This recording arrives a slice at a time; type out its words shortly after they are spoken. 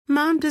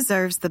Mom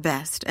deserves the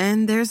best,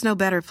 and there's no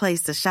better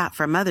place to shop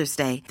for Mother's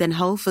Day than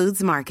Whole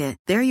Foods Market.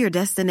 They're your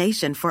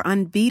destination for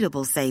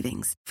unbeatable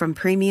savings, from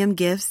premium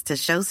gifts to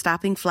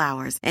show-stopping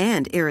flowers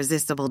and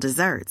irresistible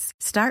desserts.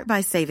 Start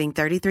by saving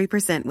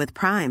 33% with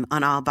Prime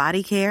on all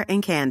body care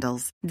and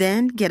candles.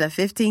 Then get a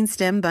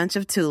 15-stem bunch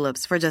of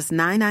tulips for just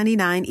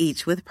 $9.99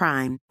 each with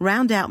Prime.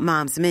 Round out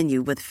Mom's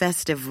menu with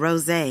festive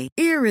rosé,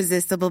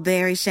 irresistible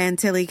berry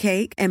chantilly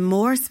cake, and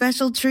more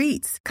special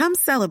treats. Come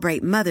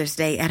celebrate Mother's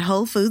Day at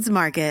Whole Foods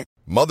Market.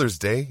 Mother's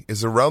Day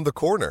is around the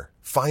corner.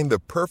 Find the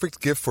perfect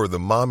gift for the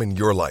mom in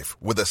your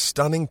life with a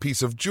stunning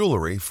piece of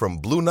jewelry from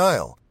Blue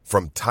Nile.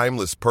 From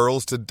timeless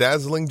pearls to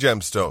dazzling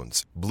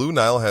gemstones, Blue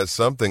Nile has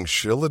something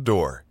she'll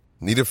adore.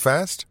 Need it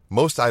fast?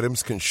 Most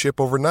items can ship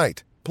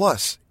overnight.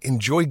 Plus,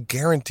 enjoy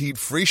guaranteed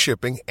free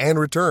shipping and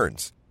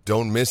returns.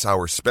 Don't miss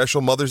our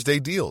special Mother's Day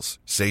deals.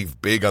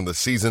 Save big on the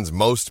season's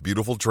most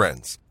beautiful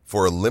trends.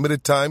 For a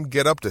limited time,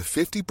 get up to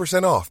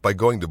 50% off by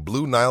going to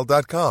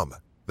BlueNile.com.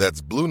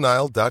 That's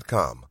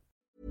BlueNile.com.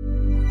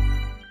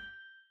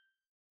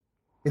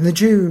 In the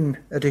June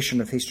edition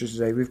of History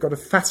Today, we've got a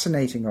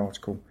fascinating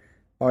article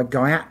by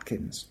Guy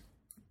Atkins.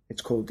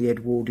 It's called The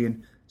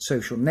Edwardian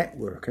Social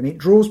Network, and it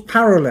draws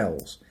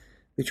parallels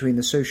between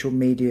the social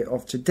media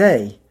of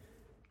today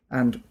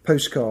and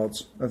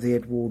postcards of the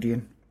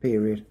Edwardian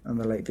period and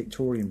the late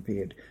Victorian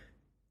period.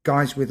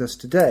 Guy's with us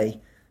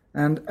today,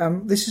 and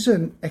this is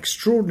an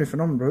extraordinary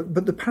phenomenon,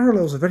 but the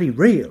parallels are very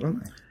real,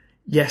 aren't they?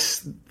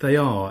 Yes, they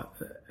are.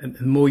 And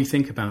the more you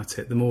think about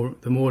it, the more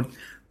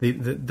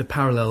the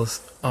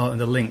parallels are and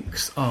the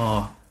links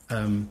are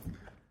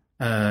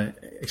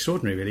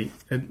extraordinary, really,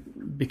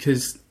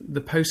 because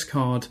the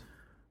postcard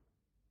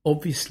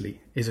obviously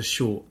is a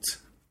short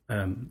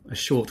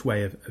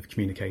way of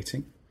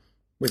communicating,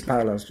 with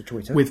parallels to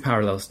Twitter. With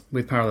parallels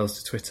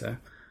to Twitter,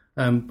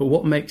 but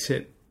what makes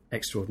it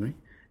extraordinary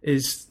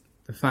is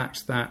the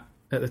fact that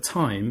at the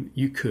time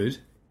you could,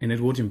 in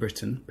Edwardian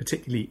Britain,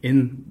 particularly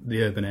in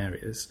the urban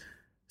areas,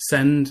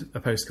 send a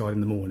postcard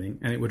in the morning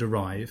and it would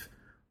arrive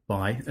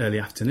by early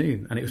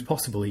afternoon, and it was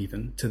possible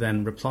even to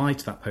then reply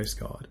to that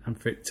postcard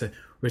and for it to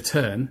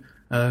return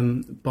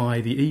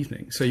by the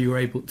evening. So you were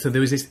able. So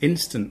there was this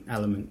instant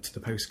element to the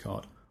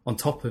postcard on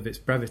top of its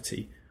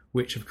brevity,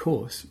 which of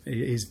course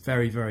is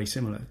very, very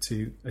similar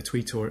to a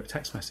tweet or a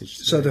text message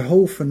today. So the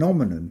whole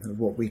phenomenon of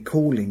what we're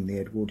calling the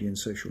Edwardian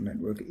social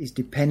network is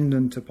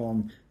dependent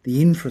upon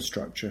the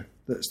infrastructure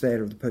that's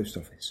there of the post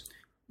office.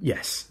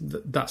 Yes,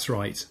 that's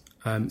right.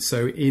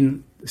 So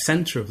in the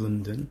centre of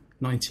London,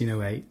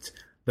 1908,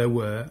 there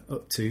were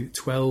up to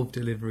 12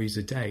 deliveries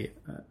a day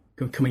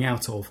coming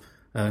out of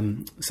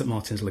St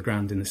Martin's Le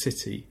Grand in the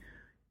city.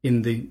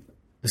 In the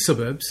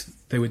suburbs,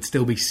 there would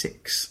still be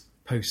 6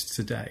 posts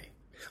a day.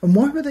 And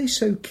why were they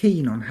so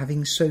keen on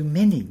having so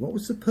many? What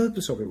was the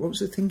purpose of it? What was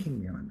the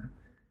thinking behind that?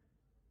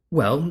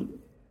 Well,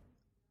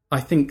 I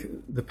think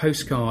the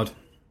postcard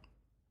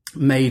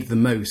made the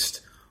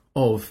most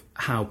of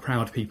how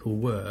proud people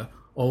were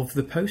of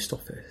the post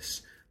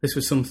office. This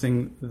was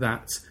something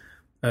that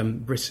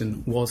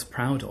Britain was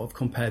proud of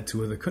compared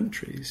to other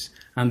countries,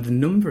 and the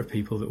number of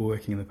people that were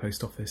working in the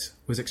post office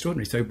was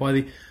extraordinary. So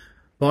by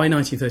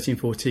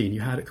 1913-14,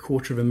 you had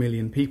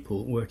 250,000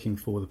 people working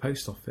for the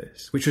post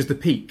office, which was the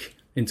peak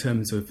in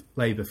terms of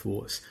labour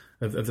force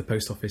of the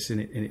post office in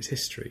its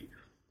history.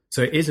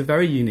 So it is a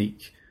very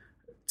unique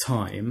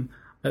time.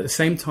 At the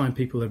same time,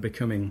 people are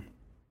becoming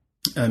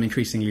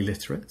increasingly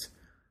literate.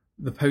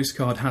 The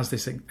postcard has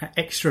this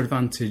extra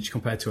advantage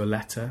compared to a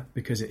letter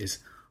because it is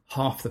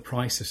half the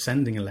price of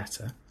sending a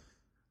letter.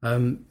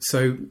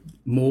 So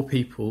more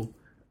people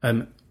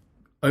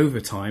over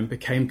time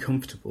became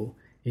comfortable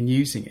in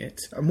using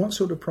it. And what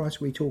sort of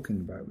price are we talking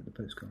about with the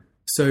postcard?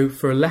 So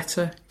for a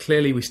letter,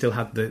 clearly we still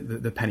had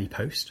the penny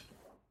post.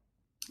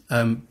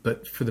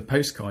 But for the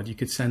postcard, you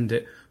could send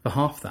it for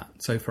half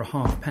that, so for a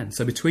half pence.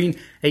 So between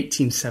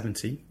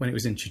 1870, when it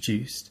was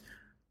introduced,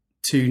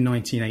 to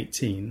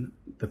 1918,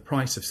 the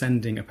price of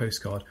sending a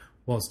postcard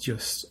was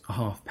just a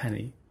half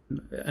penny.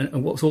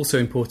 And what's also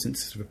important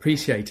to sort of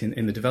appreciate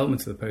in the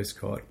development of the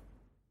postcard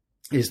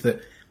is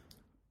that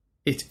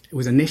it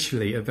was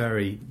initially a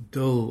very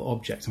dull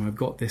object. And I've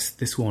got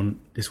this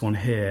one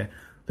here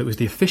that was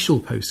the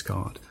official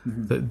postcard.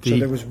 Mm-hmm. So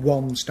there was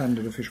one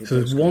standard official postcard. So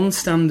there was one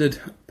standard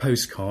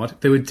postcard.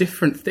 There were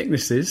different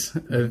thicknesses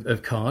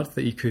of card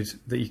that you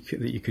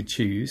could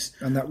choose.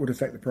 And that would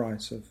affect the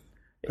price of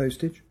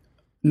postage?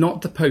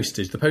 Not the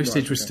postage. The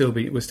postage would still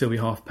be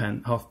half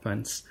penny.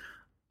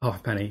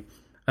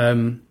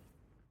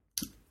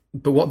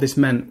 But what this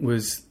meant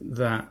was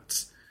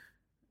that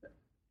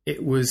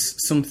it was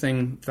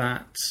something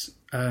that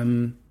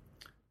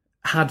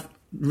had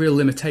real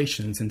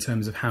limitations in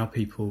terms of how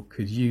people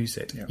could use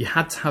it. Yeah. You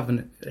had to have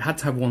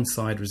one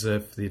side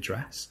reserved for the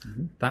address.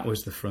 Mm-hmm. That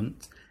was the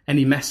front.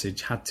 Any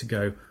message had to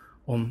go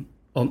on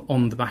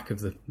the back of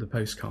the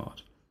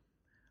postcard.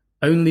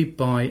 Only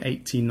by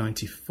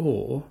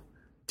 1894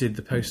 did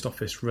the post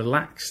office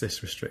relax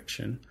this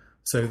restriction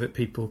so that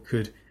people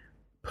could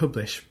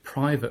publish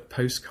private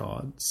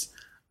postcards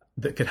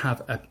that could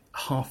have a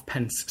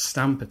halfpence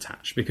stamp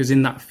attached, because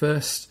in that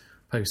first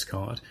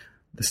postcard,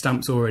 the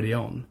stamp's already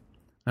on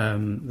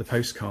the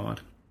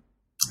postcard.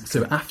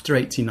 So after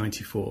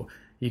 1894,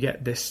 you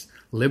get this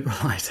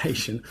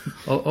liberalisation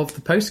of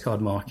the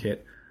postcard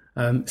market.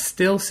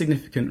 Still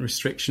significant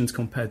restrictions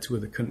compared to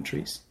other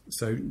countries.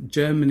 So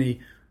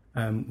Germany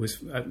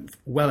was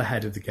well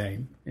ahead of the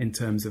game in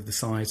terms of the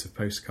size of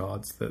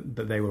postcards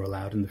that they were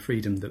allowed and the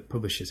freedom that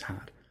publishers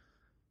had.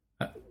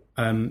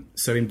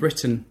 So in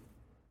Britain,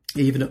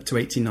 even up to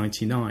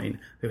 1899,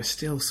 there were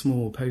still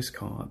small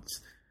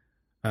postcards.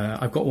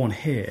 I've got one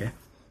here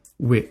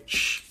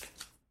which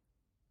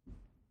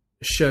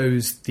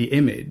shows the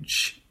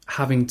image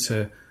having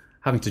to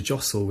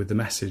jostle with the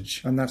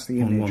message, and that's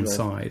the on image one of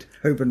side.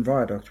 Holborn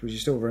Viaduct, which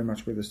is still very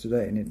much with us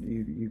today,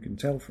 and you can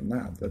tell from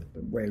that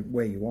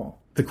where you are.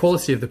 The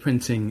quality of the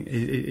printing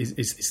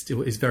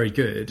is very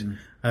good,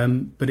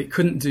 but it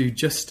couldn't do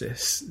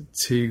justice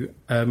to,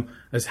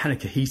 as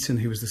Henniker Heaton,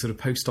 who was the sort of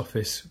post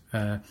office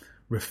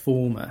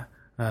reformer,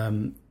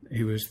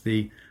 who was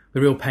the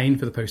real pain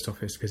for the post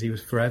office, because he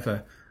was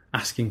forever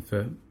asking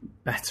for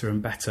better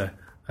and better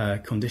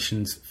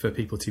conditions for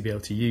people to be able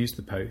to use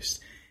the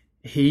post.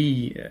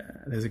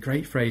 There's a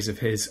great phrase of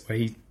his where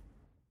he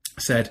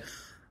said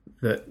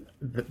that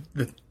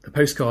the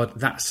postcard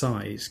that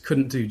size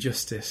couldn't do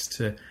justice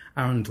to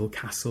Arundel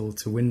Castle,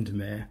 to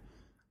Windermere,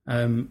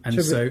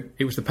 so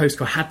it was the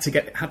postcard had to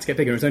get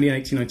bigger. It was only in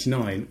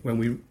 1899 when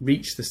we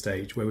reached the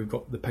stage where we've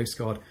got the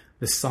postcard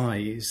the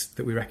size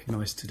that we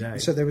recognise today.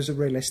 So there was a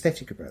real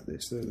aesthetic about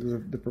this.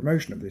 The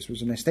promotion of this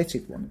was an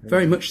aesthetic one.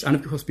 Very much, and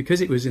of course,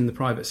 because it was in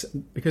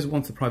the because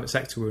once the private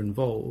sector were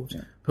involved,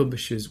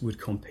 publishers would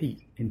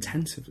compete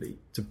intensively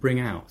to bring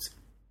out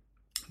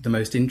the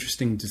most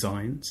interesting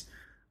designs,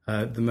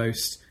 the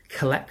most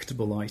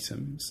collectible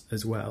items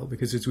as well.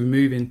 Because as we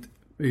move into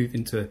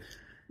the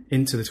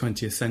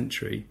 20th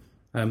century,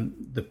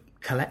 the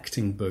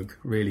collecting bug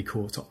really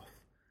caught off.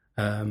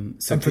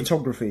 And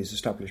photography is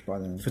established by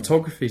then.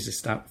 Photography is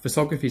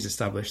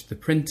established. The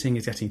printing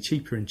is getting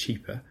cheaper and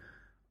cheaper.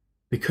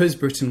 Because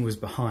Britain was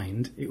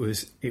behind, it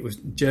was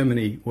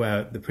Germany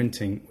where the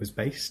printing was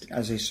based,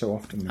 as is so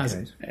often the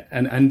case.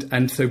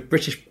 And so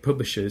British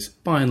publishers,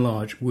 by and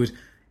large, would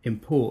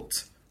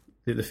import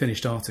the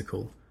finished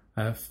article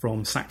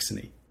from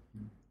Saxony.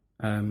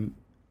 And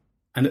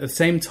at the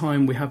same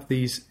time, we have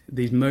these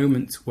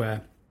moments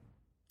where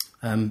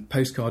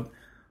postcard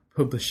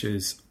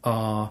publishers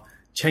are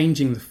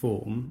changing the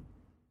form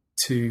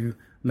to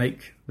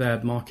make their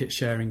market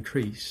share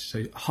increase.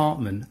 So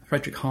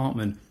Frederick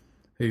Hartmann,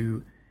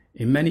 who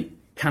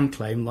can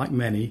claim, like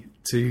many,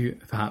 to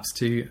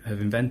have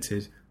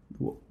invented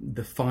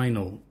the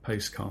final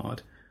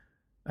postcard,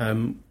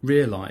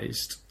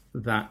 realised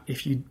that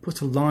if you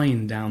put a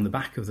line down the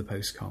back of the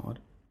postcard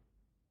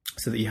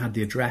so that you had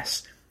the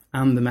address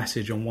and the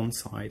message on one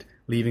side,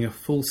 leaving a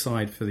full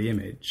side for the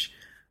image,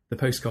 the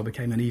postcard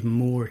became an even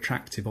more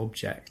attractive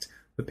object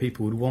that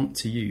people would want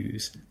to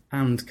use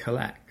and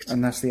collect.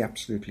 And that's the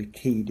absolutely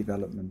key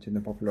development in the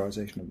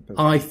popularisation of the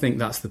postcard. I think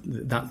that's the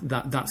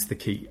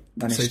key.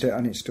 And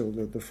it's still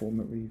the form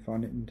that we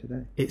find it in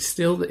today. It's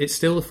still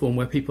the form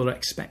where people are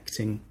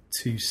expecting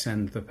to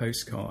send the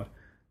postcard.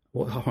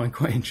 What I find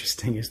quite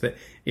interesting is that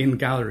in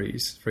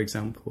galleries, for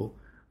example,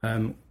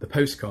 the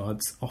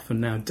postcards often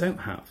now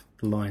don't have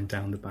the line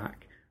down the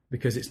back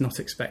because it's not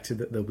expected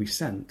that they'll be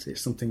sent.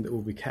 It's something that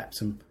will be kept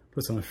and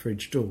put on a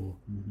fridge door.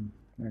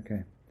 Mm-hmm.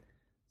 Okay.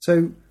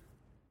 So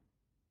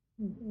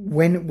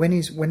when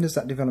does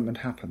that development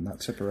happen,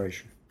 that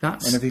separation?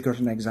 And have you got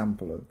an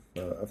example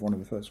of one of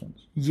the first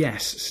ones?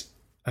 Yes.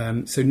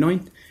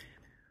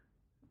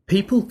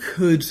 People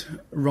could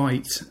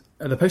write.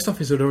 The post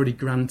office had already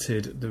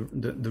granted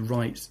the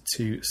right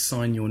to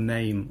sign your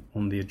name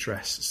on the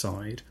address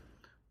side,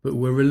 but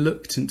were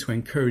reluctant to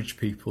encourage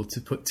people to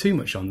put too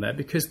much on there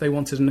because they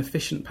wanted an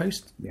efficient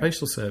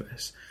postal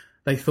service.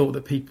 They thought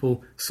that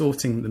people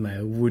sorting the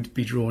mail would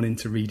be drawn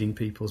into reading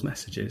people's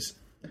messages.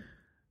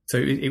 So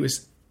it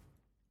was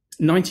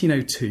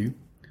 1902,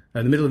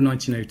 the middle of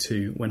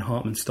 1902, when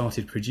Hartmann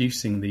started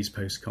producing these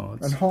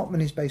postcards. And Hartmann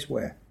is based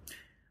where?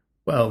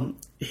 Well,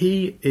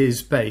 he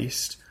is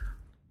based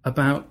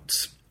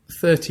about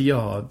 30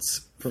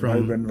 yards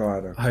from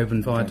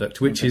Holborn Viaduct,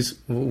 which is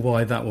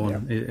why that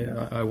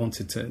one, I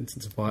wanted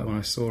to buy it when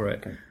I saw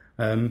it.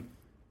 Okay.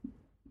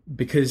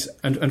 Because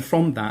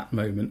from that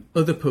moment,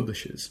 other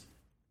publishers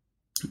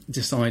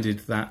decided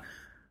that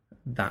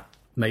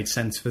made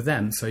sense for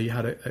them. So you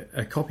had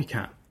a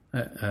copycat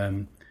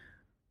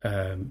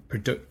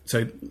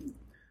So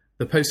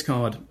the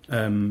postcard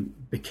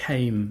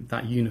became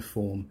that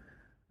uniform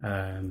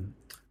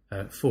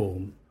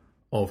form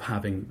of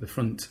having the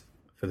front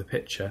for the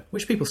picture,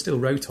 which people still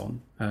wrote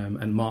on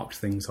and marked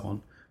things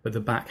on, but the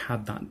back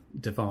had that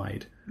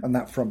divide. And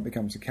that front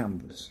becomes a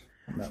canvas.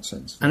 In that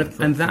sense,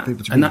 and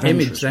that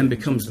image then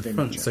becomes the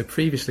front. So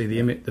previously,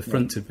 the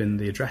front had been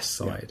the address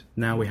side.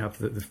 Now we have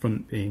the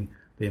front being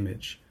the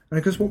image. And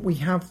because what we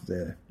have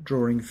there,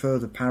 drawing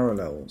further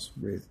parallels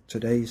with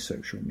today's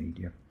social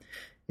media,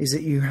 is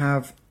that you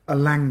have a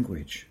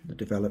language that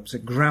develops, a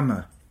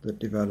grammar that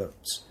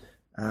develops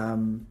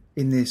in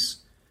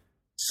this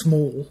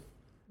small,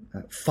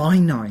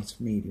 finite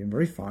medium,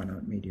 very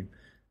finite medium,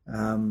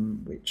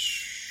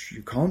 which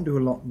you can't do a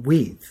lot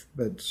with,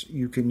 but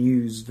you can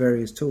use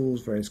various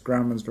tools, various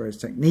grammars, various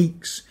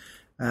techniques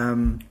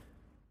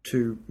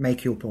to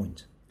make your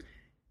point.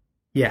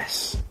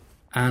 Yes,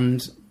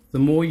 and the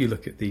more you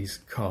look at these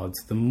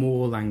cards, the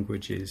more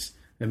languages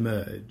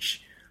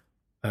emerge.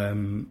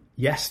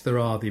 Yes, there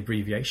are the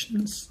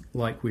abbreviations,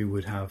 like we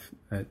would have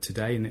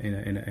today in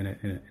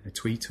a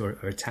tweet or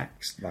a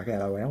text, Like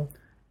LOL.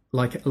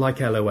 like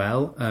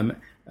LOL,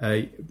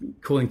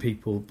 calling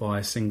people by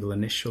a single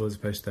initial as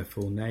opposed to their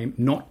full name,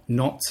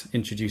 not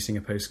introducing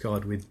a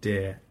postcard with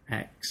Dear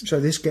X. So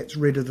this gets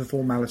rid of the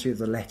formality of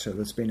the letter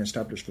that's been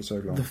established for so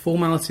long. The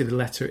formality of the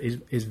letter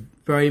is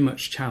very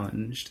much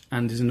challenged,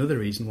 and is another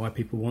reason why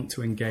people want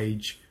to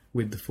engage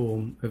with the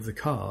form of the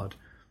card.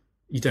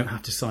 You don't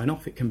have to sign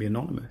off. It can be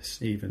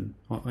anonymous, even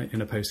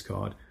in a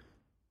postcard,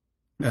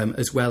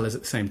 as well as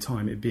at the same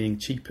time it being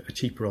a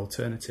cheaper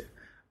alternative.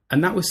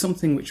 And that was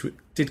something which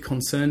did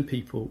concern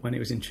people when it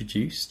was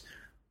introduced.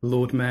 The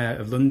Lord Mayor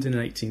of London in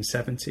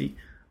 1870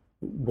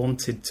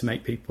 wanted to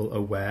make people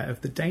aware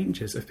of the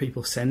dangers of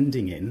people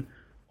sending in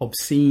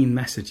obscene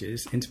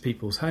messages into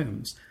people's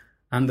homes.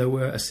 And there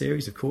were a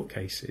series of court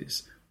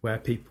cases where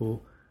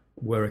people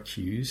were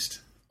accused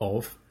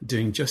of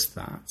doing just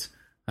that.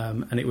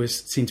 And it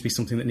seemed to be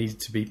something that needed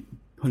to be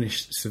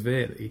punished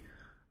severely.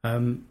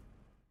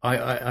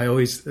 I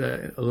always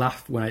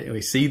laugh when I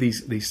see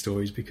these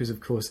stories, because,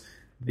 of course,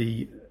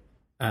 the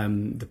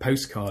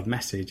postcard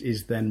message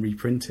is then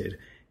reprinted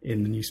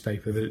in the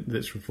newspaper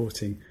that's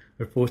reporting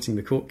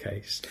the court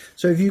case.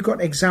 So have you got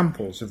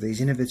examples of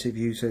these innovative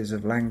uses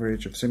of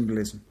language, of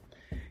symbolism?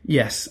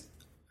 Yes.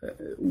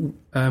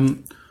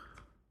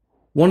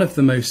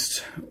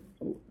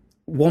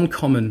 One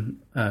common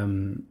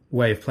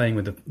way of playing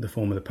with the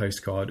form of the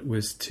postcard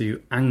was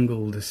to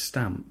angle the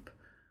stamp,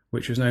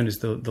 which was known as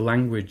the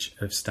language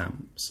of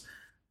stamps.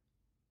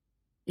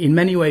 In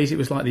many ways, it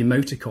was like the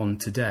emoticon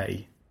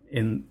today,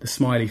 in the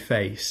smiley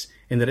face,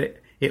 in that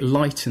it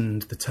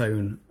lightened the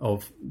tone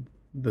of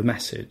the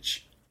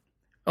message.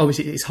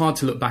 Obviously, it's hard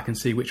to look back and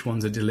see which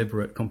ones are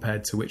deliberate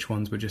compared to which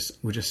ones were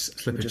just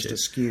slippages. Just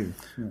askew.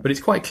 Yeah. But it's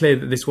quite clear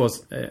that this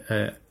was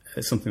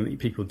something that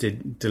people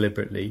did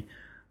deliberately.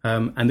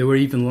 And there were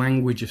even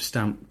language of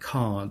stamp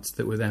cards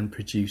that were then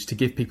produced to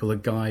give people a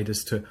guide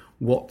as to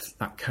what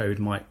that code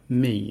might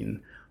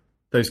mean.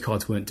 Those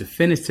cards weren't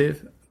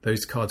definitive.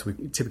 Those cards were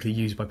typically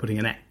used by putting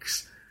an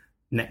X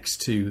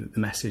next to the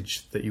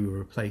message that you were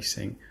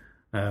replacing.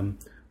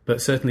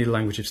 But certainly the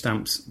language of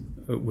stamps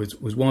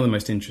was one of the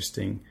most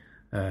interesting.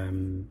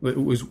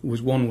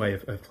 Was one way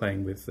of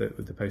playing with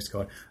the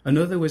postcard.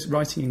 Another was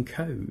writing in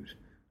code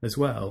as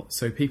well.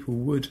 So people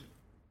would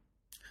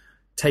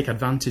take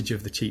advantage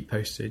of the cheap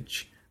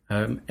postage,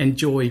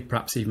 enjoy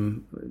perhaps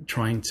even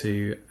trying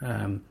to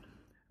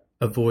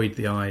avoid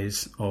the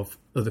eyes of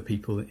other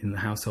people in the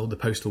household, the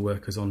postal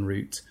workers en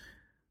route,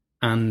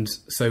 and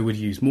so would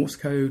use Morse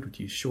code, would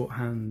use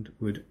shorthand,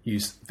 would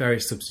use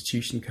various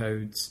substitution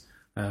codes,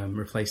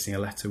 replacing a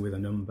letter with a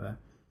number,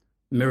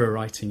 mirror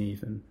writing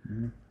even.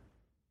 Mm-hmm.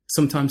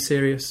 Sometimes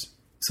serious,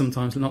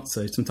 sometimes not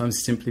so,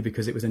 sometimes simply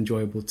because it was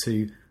enjoyable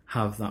to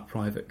have that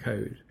private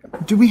code.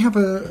 Do we have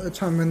a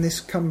time when this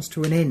comes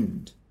to an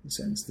end, in a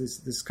sense,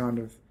 this kind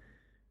of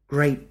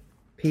great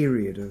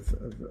period of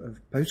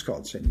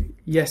postcard sending?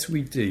 Yes,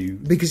 we do.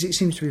 Because it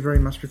seems to be very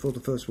much before the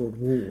First World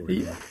War.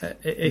 Yeah,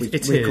 it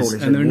is,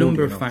 and there are a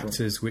number of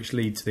factors which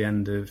lead to the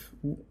end of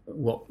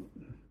what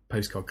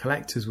postcard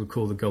collectors would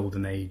call the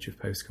golden age of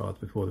postcards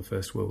before the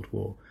First World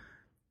War.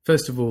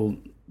 First of all,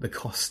 the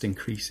cost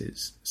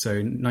increases. So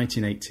in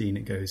 1918,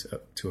 it goes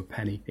up to a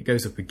penny. It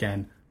goes up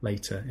again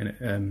later.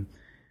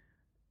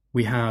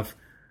 We have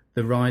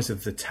the rise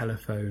of the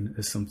telephone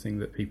as something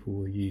that people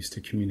will use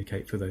to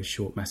communicate for those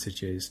short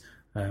messages,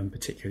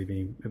 particularly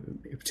in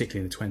the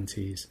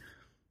 20s.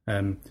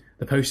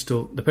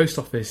 The post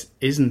office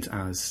isn't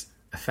as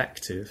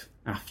effective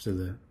after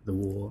the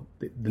war.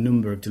 The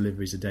number of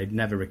deliveries a day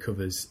never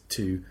recovers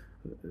to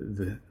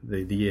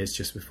the years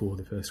just before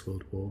the First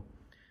World War.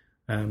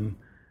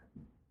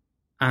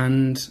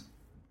 And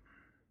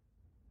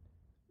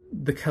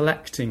the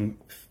collecting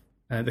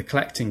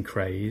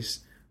craze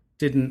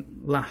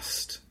didn't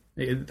last.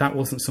 That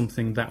wasn't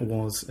something that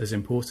was as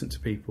important to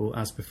people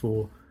as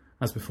before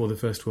the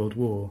First World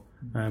War.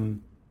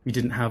 We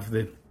didn't have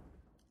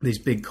these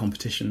big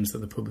competitions that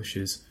the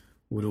publishers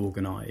would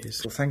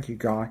organise. Well, thank you,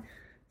 Guy.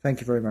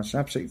 Thank you very much. An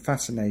absolutely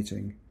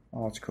fascinating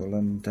article.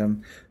 And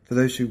for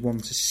those who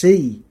want to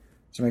see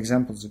some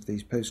examples of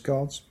these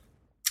postcards,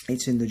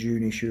 it's in the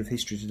June issue of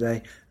History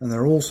Today, and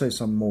there are also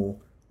some more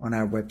on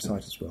our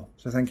website as well.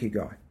 So thank you,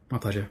 Guy. My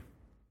pleasure.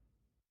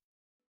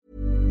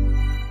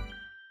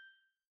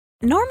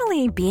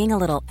 Normally, being a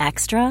little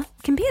extra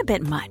can be a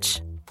bit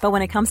much, but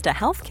when it comes to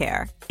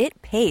healthcare,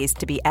 it pays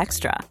to be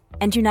extra.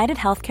 And United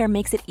Healthcare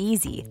makes it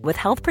easy with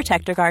Health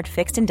Protector Guard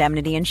fixed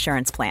indemnity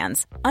insurance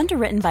plans.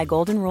 Underwritten by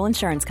Golden Rule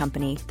Insurance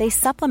Company, they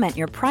supplement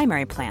your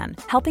primary plan,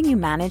 helping you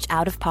manage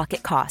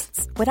out-of-pocket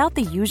costs without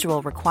the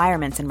usual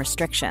requirements and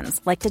restrictions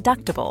like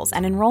deductibles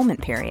and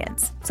enrollment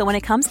periods. So when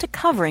it comes to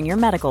covering your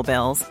medical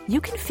bills,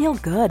 you can feel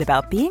good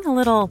about being a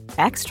little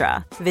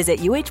extra. Visit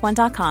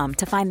uh1.com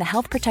to find the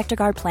Health Protector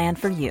Guard plan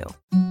for you.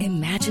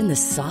 Imagine the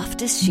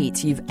softest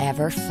sheets you've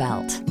ever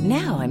felt.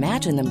 Now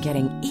imagine them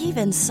getting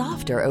even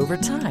softer over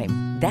time.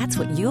 That's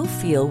what you'll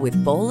feel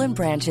with Boll &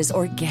 Branch's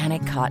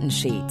organic cotton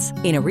sheets.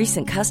 In a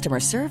recent customer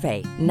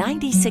survey,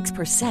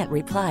 96%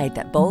 replied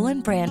that Boll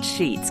 & Branch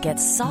sheets get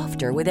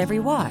softer with every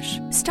wash.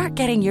 Start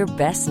getting your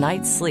best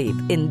night's sleep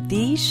in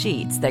these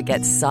sheets that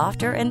get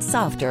softer and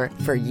softer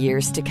for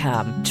years to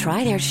come.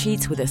 Try their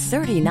sheets with a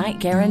 30-night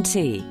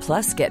guarantee.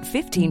 Plus, get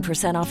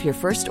 15% off your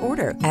first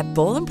order at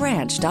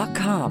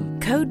bollandbranch.com.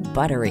 Code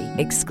BUTTERY.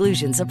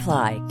 Exclusions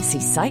apply. See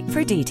site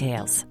for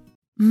details.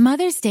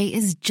 Mother's Day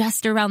is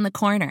just around the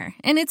corner,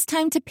 and it's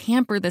time to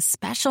pamper the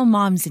special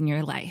moms in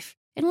your life.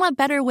 And what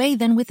better way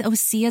than with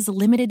Osea's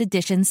limited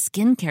edition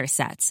skincare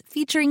sets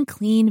featuring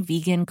clean,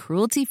 vegan,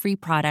 cruelty-free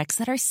products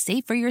that are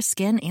safe for your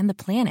skin and the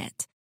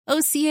planet.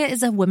 Osea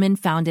is a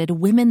women-founded,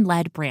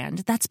 women-led brand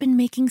that's been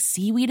making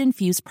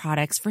seaweed-infused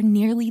products for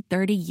nearly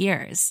 30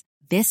 years.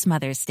 This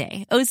Mother's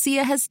Day,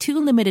 Osea has 2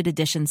 limited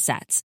edition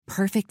sets,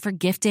 perfect for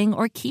gifting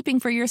or keeping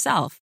for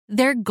yourself.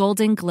 Their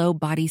Golden Glow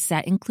body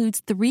set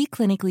includes 3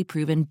 clinically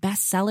proven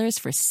bestsellers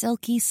for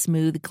silky,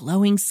 smooth,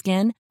 glowing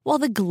skin, while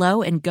the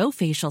Glow and Go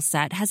facial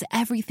set has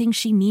everything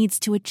she needs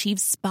to achieve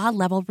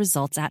spa-level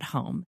results at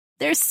home.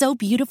 They're so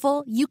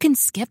beautiful, you can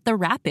skip the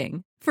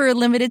wrapping. For a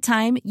limited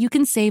time, you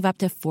can save up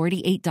to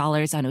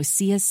 $48 on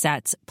Osea's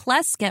sets,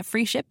 plus get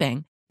free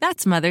shipping.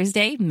 That's Mother's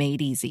Day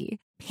made easy.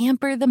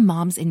 Pamper the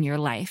moms in your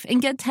life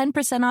and get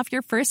 10% off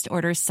your first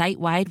order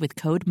site-wide with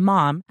code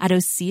MOM at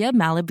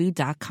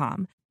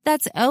OseaMalibu.com.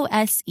 That's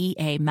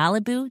OSEA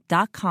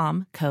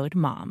Malibu.com, code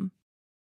MOM.